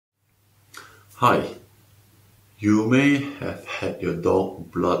Hi, you may have had your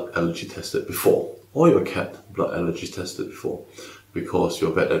dog blood allergy tested before, or your cat blood allergy tested before, because your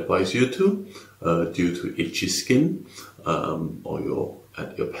vet advised you to, due to itchy skin, or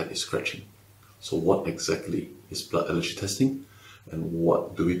your pet is scratching. So what exactly is blood allergy testing, and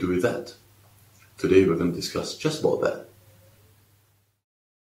what do we do with that? Today we're going to discuss just about that.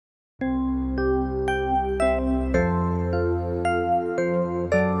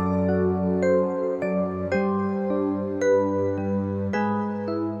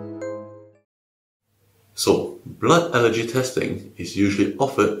 So, blood allergy testing is usually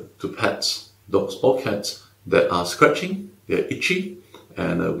offered to pets, dogs or cats, that are scratching, they're itchy,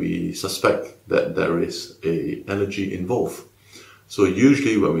 and we suspect that there is an allergy involved. So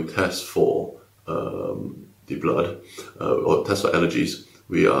usually when we test for the blood, or test for allergies,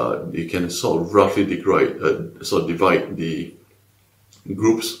 you can sort of roughly divide the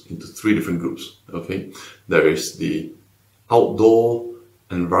groups into three different groups. Okay, there is the outdoor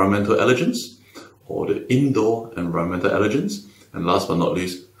environmental allergens, or the indoor environmental allergens, and last but not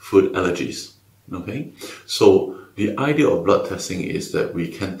least, food allergies. Okay, so the idea of blood testing is that we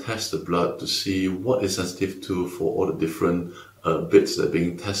can test the blood to see what it's sensitive to for all the different bits that are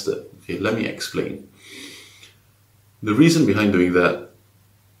being tested. Okay, let me explain. The reason behind doing that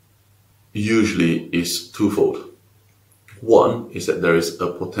usually is twofold. One is that there is a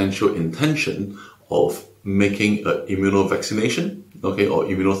potential intention of making an immunovaccination, okay, or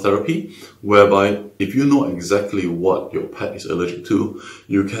immunotherapy, whereby if you know exactly what your pet is allergic to,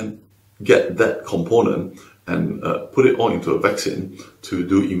 you can get that component and put it all into a vaccine to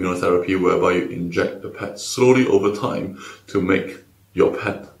do immunotherapy, whereby you inject the pet slowly over time to make your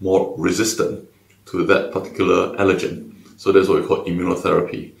pet more resistant to that particular allergen. So that's what we call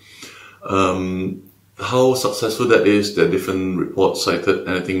immunotherapy. How successful that is, there are different reports cited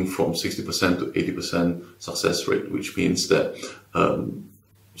anything from 60% to 80% success rate, which means that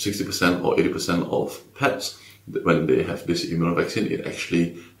 60% or 80% of pets, when they have this immunovaccine, it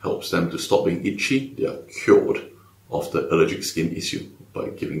actually helps them to stop being itchy. They are cured of the allergic skin issue by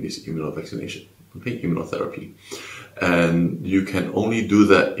giving this immunovaccination, okay, immunotherapy. And you can only do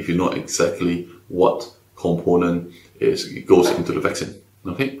that if you know exactly what component goes into the vaccine.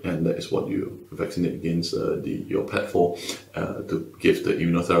 Okay, and that is what you vaccinate against your pet for, to give the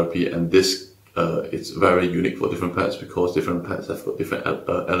immunotherapy. And this it's very unique for different pets because different pets have got different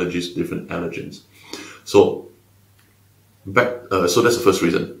allergies, different allergens. So so that's the first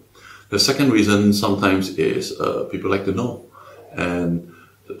reason. The second reason sometimes is people like to know, and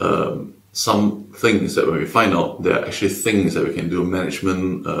some things that when we find out, there are actually things that we can do,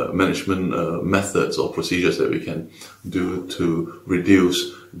 management methods or procedures that we can do to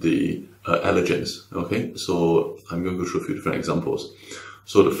reduce the allergens. Okay, so I'm going to go through a few different examples.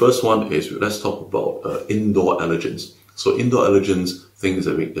 So the first one is, let's talk about indoor allergens. So indoor allergens, things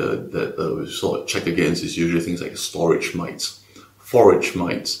that we sort of check against, is usually things like storage mites, forage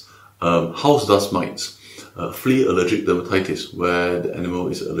mites, house dust mites, flea allergic dermatitis, where the animal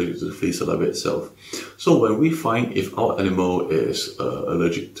is allergic to the flea saliva itself. So when we find if our animal is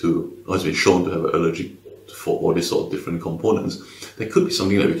allergic to, or has been shown to have an allergy for all these sort of different components, there could be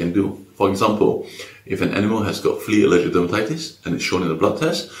something that we can do. For example, if an animal has got flea allergic dermatitis and it's shown in the blood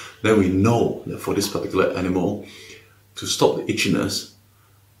test, then we know that for this particular animal, to stop the itchiness,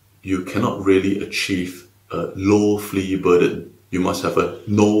 you cannot really achieve a low flea burden. You must have a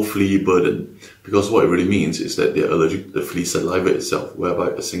no flea burden, because what it really means is that they're allergic to the flea saliva itself,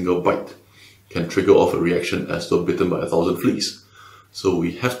 whereby a single bite can trigger off a reaction as though bitten by 1,000 fleas. So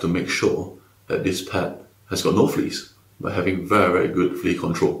we have to make sure that this pet has got no fleas by having very, very good flea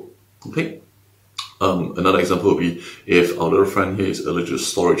control. Okay. Another example would be if our little friend here is allergic to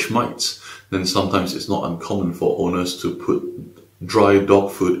storage mites, then sometimes it's not uncommon for owners to put dry dog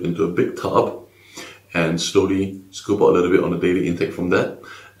food into a big tub and slowly scoop out a little bit on the daily intake from that.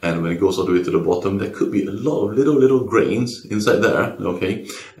 And when it goes all the way to the bottom, there could be a lot of little grains inside there, okay?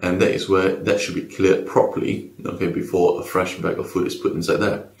 And that is where that should be cleared properly, okay, before a fresh bag of food is put inside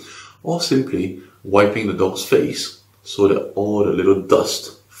there. Or simply wiping the dog's face so that all the little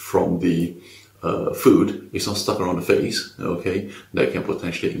dust from the food is not stuck around the face, okay? That can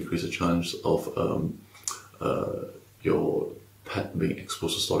potentially increase the chance of your pet being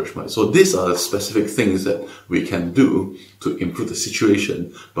exposed to storage mites. So these are specific things that we can do to improve the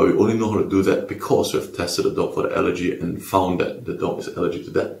situation, but we only know how to do that because we've tested the dog for the allergy and found that the dog is allergic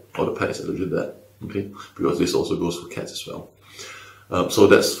to that, or the pet is allergic to that, okay? Because this also goes for cats as well. So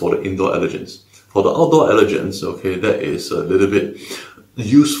that's for the indoor allergens. For the outdoor allergens, okay, that is a little bit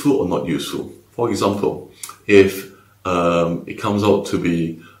useful or not useful. For example, if it comes out to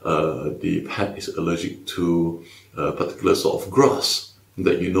be the pet is allergic to a particular sort of grass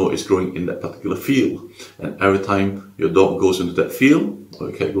that you know is growing in that particular field, and every time your dog goes into that field or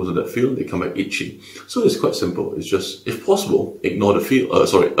your cat goes into that field, they come back itchy. So it's quite simple. It's just, if possible, ignore the field.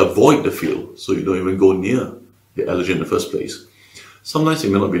 Avoid the field, so you don't even go near the allergen in the first place. Sometimes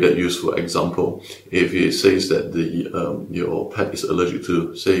it may not be that useful. For example, if it says that your pet is allergic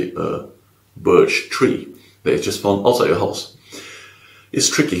to, say, a birch tree that is just found outside your house. It's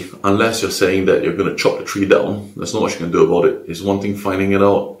tricky, unless you're saying that you're going to chop the tree down. There's not much you can do about it. It's one thing finding it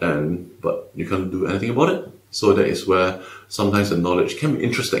out, but you can't do anything about it. So that is where sometimes the knowledge can be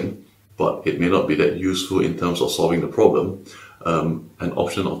interesting, but it may not be that useful in terms of solving the problem. An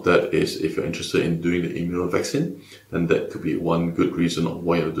option of that is, if you're interested in doing the immunovaccine, then that could be one good reason of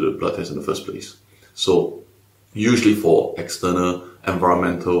why you have to do the blood test in the first place. So usually for external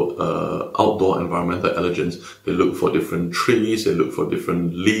environmental, outdoor environmental allergens, they look for different trees, they look for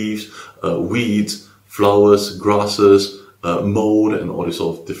different leaves, weeds, flowers, grasses, mold, and all this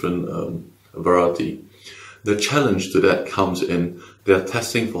sort of different variety. The challenge to that comes in, they're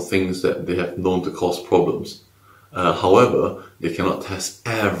testing for things that they have known to cause problems. However, they cannot test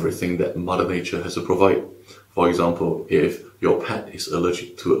everything that Mother Nature has to provide. For example, if your pet is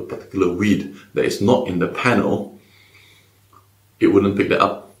allergic to a particular weed that is not in the panel, it wouldn't pick that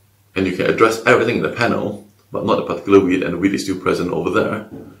up. And you can address everything in the panel, but not the particular weed, and the weed is still present over there,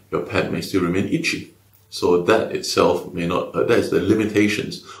 your pet may still remain itchy. So that itself may not, that is the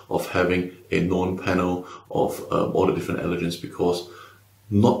limitations of having a known panel of all the different allergens, because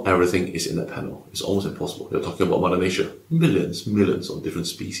not everything is in that panel. It's almost impossible. You're talking about Mother Nature. Millions of different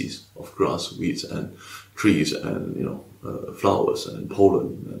species of grass, weeds, and trees, and flowers and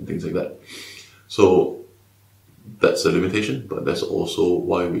pollen and things like that. So that's a limitation, but that's also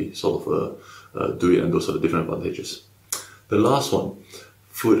why we sort of do it, and those are the different advantages. The last one,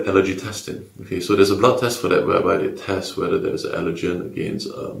 food allergy testing. Okay, so there's a blood test for that, whereby they test whether there's an allergen against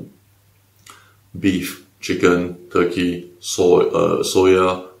beef, chicken, turkey,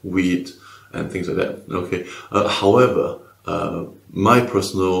 soya, wheat, and things like that. Okay. However, my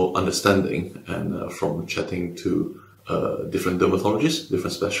personal understanding, and from chatting to different dermatologists,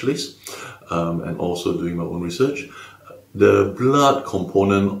 different specialists, and also doing my own research, the blood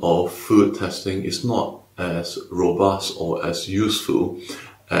component of food testing is not as robust or as useful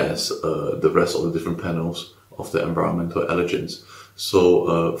as the rest of the different panels of the environmental allergens.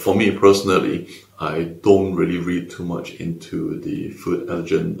 So for me personally, I don't really read too much into the food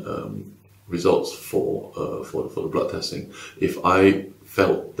allergen results for the blood testing. If I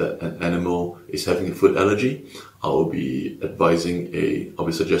felt that an animal is having a food allergy, I'll be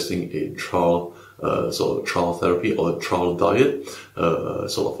suggesting a trial, sort of trial therapy or a trial diet,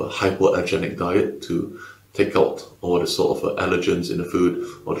 sort of a hypoallergenic diet to take out all the sort of allergens in the food,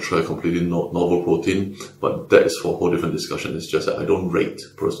 or to try a completely novel protein. But that is for a whole different discussion. It's just that I don't rate,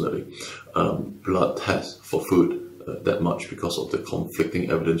 personally, blood tests for food that much, because of the conflicting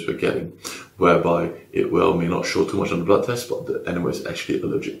evidence we're getting, whereby it may not show too much on the blood test, but the animal is actually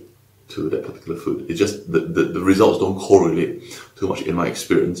allergic to that particular food. It's just the results don't correlate too much, in my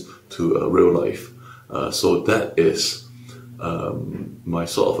experience, to real life. So that is my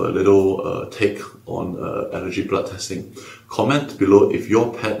sort of a little take on allergy blood testing. Comment below if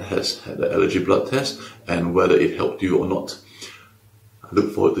your pet has had an allergy blood test and whether it helped you or not. I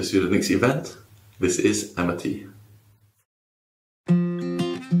look forward to see you at the next event. This is Amity.